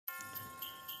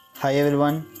Hi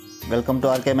everyone, welcome to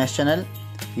RKMS channel.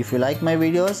 If you like my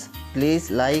videos, please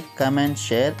like, comment,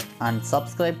 share and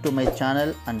subscribe to my channel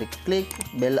and click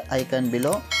bell icon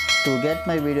below to get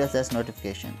my videos as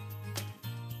notification.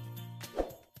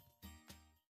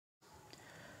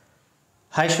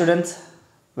 Hi students,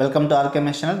 welcome to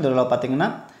RKMS channel. This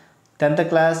is 10th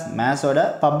class maths oda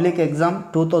public exam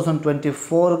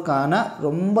 2024 கான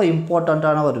ரொம்ப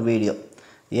இம்பார்ட்டன்ட்டான ஒரு video.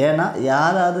 ஏன்னா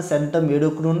யாராவது CENTUM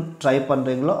எடுக்கணும்னு try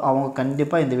பண்ணுறீங்களோ அவங்க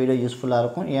கண்டிப்பாக இந்த வீடியோ யூஸ்ஃபுல்லாக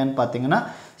இருக்கும். ஏன்னு பார்த்தீங்கன்னா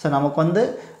நமக்கு வந்து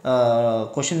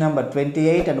question number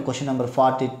 28 and question number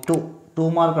 42 2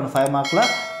 mark and 5 மார்க்கில்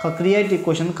கிரியேட்டிவ்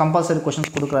கொஷின் கம்பல்சரி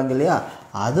கொஷின்ஸ் கொடுக்குறாங்க இல்லையா,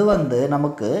 அது வந்து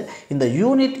நமக்கு இந்த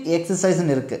யூனிட்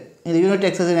எக்ஸசைஸ்ன்னு இருக்குது. இந்த யூனிட்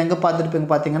எக்ஸசைஸ் எங்கே பார்த்துருப்பீங்க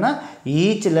பார்த்தீங்கன்னா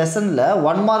ஈச் லெசனில்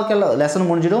 1 மார்க் லெசன்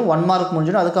முடிஞ்சிடும், 1 மார்க்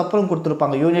முடிஞ்சிடும், அதுக்கப்புறம்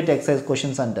கொடுத்துருப்பாங்க யூனிட் எக்ஸசைஸ்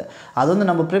கொஷின்ஸ்ன்ட்டு. அது வந்து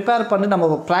நம்ம ப்ரிப்பேர் பண்ணி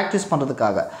நம்ம ப்ராக்டிஸ்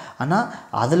பண்ணுறதுக்காக. ஆனால்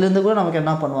அதுலேருந்து கூட நமக்கு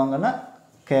என்ன பண்ணுவாங்கன்னா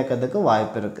கேட்கறதுக்கு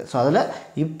வாய்ப்பு இருக்குது. ஸோ அதில்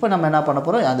இப்போ நம்ம என்ன பண்ண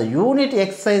போகிறோம், அந்த யூனிட்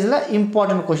எக்ஸசைஸில்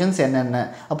இம்பார்ட்டன்ட் கொஷின்ஸ் என்னென்ன,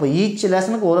 அப்போ ஈச்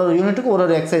லெசனுக்கு ஒரு யூனிட்டுக்கு ஒரு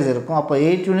எக்ஸசைஸ் இருக்கும். அப்போ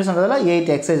 8 யூனிட்ஸ்ன்றதில்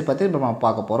 8 எக்ஸசைஸ் பற்றி இப்போ நம்ம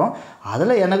பார்க்க போகிறோம்.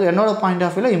 அதில் என்னோட பாயிண்ட்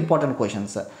ஆஃப் வியூவில் important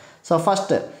questions. So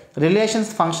first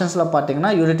relations ஃபங்க்ஷன்ஸில்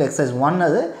பார்த்தீங்கன்னா யூனிட் எக்ஸசைஸ் 1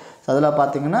 அது. ஸோ அதில்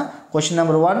பார்த்தீங்கன்னா கொஷின்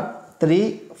நம்பர் 1, 3,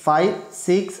 5,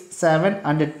 6, 7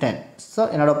 and 10. ஸோ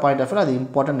என்னோட பாயிண்ட் ஆஃப் வியூ அது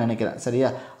இம்பார்ட்டன்ட் நினைக்கிறேன். சரியா,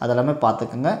 அதெல்லாமே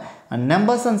பார்த்துக்குங்க.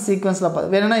 நம்பர்ஸ் அண்ட் சீக்வன்ஸில்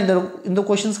வேணும்னா இந்த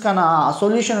கொஷின்ஸ்க்கான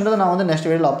சொல்யூஷன்ன்றதை நான் வந்து நெக்ஸ்ட்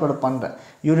வீடியோவில் அப்லோட் பண்ணுறேன்.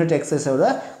 யூனிட்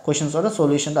எக்ஸசைஸோட கொஷின்ஸோட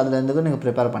சொல்யூஷன் அதில் இருந்து நீங்கள்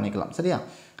ப்ரிப்பேர் பண்ணிக்கலாம். சரியா,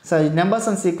 ஸோ நம்பர்ஸ்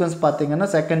அண்ட் சீக்வன்ஸ் பார்த்தீங்கன்னா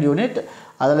செகண்ட் யூனிட்,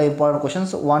 அதில் இம்பார்ட்டன்ட்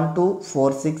கொஷின்ஸ் 1, 2,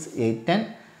 4, 6, 8, 10.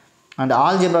 அண்ட்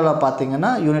ஆல்ஜிப்ராவில்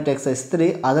பார்த்தீங்கன்னா யூனிட் எக்ஸசைஸ் 3,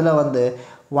 அதில் வந்து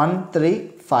 1, 3,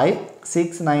 5,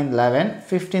 6, 9, 11,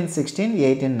 15, 16,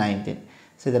 18, 19.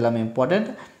 ஸோ இது எல்லாமே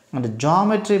இம்பார்ட்டண்ட். அண்ட்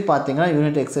ஜாமெட்ரி பார்த்தீங்கன்னா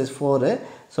யூனிட் எக்ஸசைஸ் 4,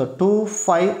 ஸோ 2,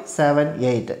 5, 7,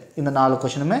 8 இந்த 4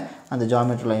 கொஷினுமே அந்த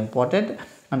ஜாமெட்ரியில் இம்பார்ட்டண்ட்.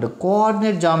 அண்ட்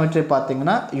கோஆர்டினேட் ஜாமெட்ரி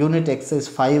பார்த்தீங்கன்னா யூனிட் எக்ஸசைஸ்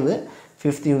 5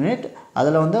 5th யூனிட்,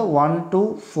 அதில் வந்து 1, 2,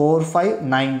 4, 5,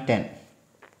 9, 10.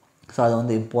 ஸோ அது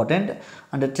வந்து இம்பார்ட்டண்ட்.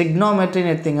 அண்ட்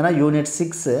ட்ரிக்னோமெட்ரின்னு எடுத்திங்கன்னா யூனிட்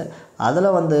 6,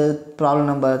 அதில் வந்து ப்ராப்ளம்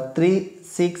நம்பர் 3,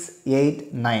 6, 8,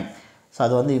 9. ஸோ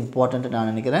அது வந்து இம்பார்ட்டண்ட்டு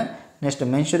நான் நினைக்கிறேன். நெக்ஸ்ட்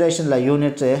மென்சுரேஷனில்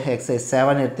யூனிட் எக்ஸசைஸ்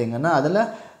 7 எடுத்திங்கன்னா அதில்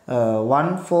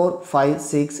 1, 4, 5,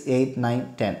 6, 8, 9,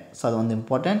 10. ஸோ அது வந்து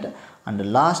important. And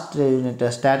last unit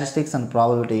statistics and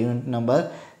probability unit number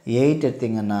 8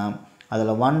 எடுத்திங்கன்னா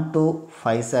அதில் 1, 2,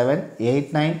 5, 7, 8,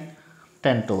 9,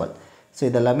 10, 12. ஸோ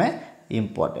இதெல்லாமே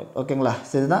இம்பார்ட்டண்ட். ஓகேங்களா,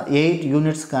 ஸோ இதுதான் 8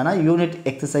 யூனிட்ஸ்க்கான யூனிட்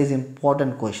எக்ஸசைஸ்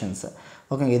இம்பார்ட்டன்ட் கொஷின்ஸு.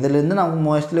 ஓகேங்க, இதிலேருந்து நமக்கு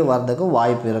மோஸ்ட்லி வரதுக்கு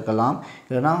வாய்ப்பு இருக்கலாம்,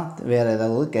 இல்லைனா வேறு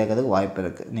ஏதாவது கேட்கறதுக்கு வாய்ப்பு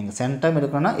இருக்குது. நீங்கள் CENTUM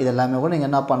எடுக்கணும்னா இதெல்லாமே கூட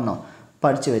நீங்கள் என்ன பண்ணணும்,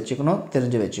 படித்து வச்சுக்கணும்,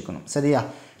 தெரிஞ்சு வச்சுக்கணும். சரியா,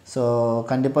 ஸோ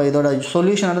கண்டிப்பாக இதோட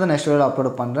சொல்யூஷன் நெக்ஸ்ட் வீடியோ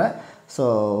அப்லோட் பண்ணுறேன். ஸோ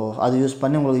அது யூஸ்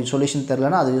பண்ணி உங்களுக்கு சொல்யூஷன்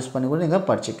தெரிலனா அதை யூஸ் பண்ணி கூட நீங்கள்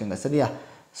படிச்சுக்கோங்க. சரியா,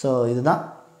 ஸோ இதுதான்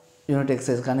யூனிட்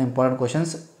எக்ஸசைஸ்க்கான இம்பார்ட்டன்ட்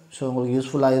கொஷின்ஸ். ஸோ உங்களுக்கு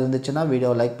யூஸ்ஃபுல்லாக இருந்துச்சுன்னா வீடியோ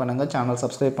லைக் பண்ணுங்கள், சேனல்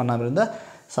சப்ஸ்கிரைப் பண்ணாமல் இருந்தால்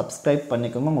சப்ஸ்கிரைப்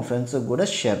பண்ணிக்கோங்க, உங்கள் ஃப்ரெண்ட்ஸுக்கு கூட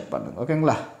ஷேர் பண்ணுங்கள்.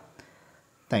 ஓகேங்களா,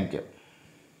 தேங்க்யூ.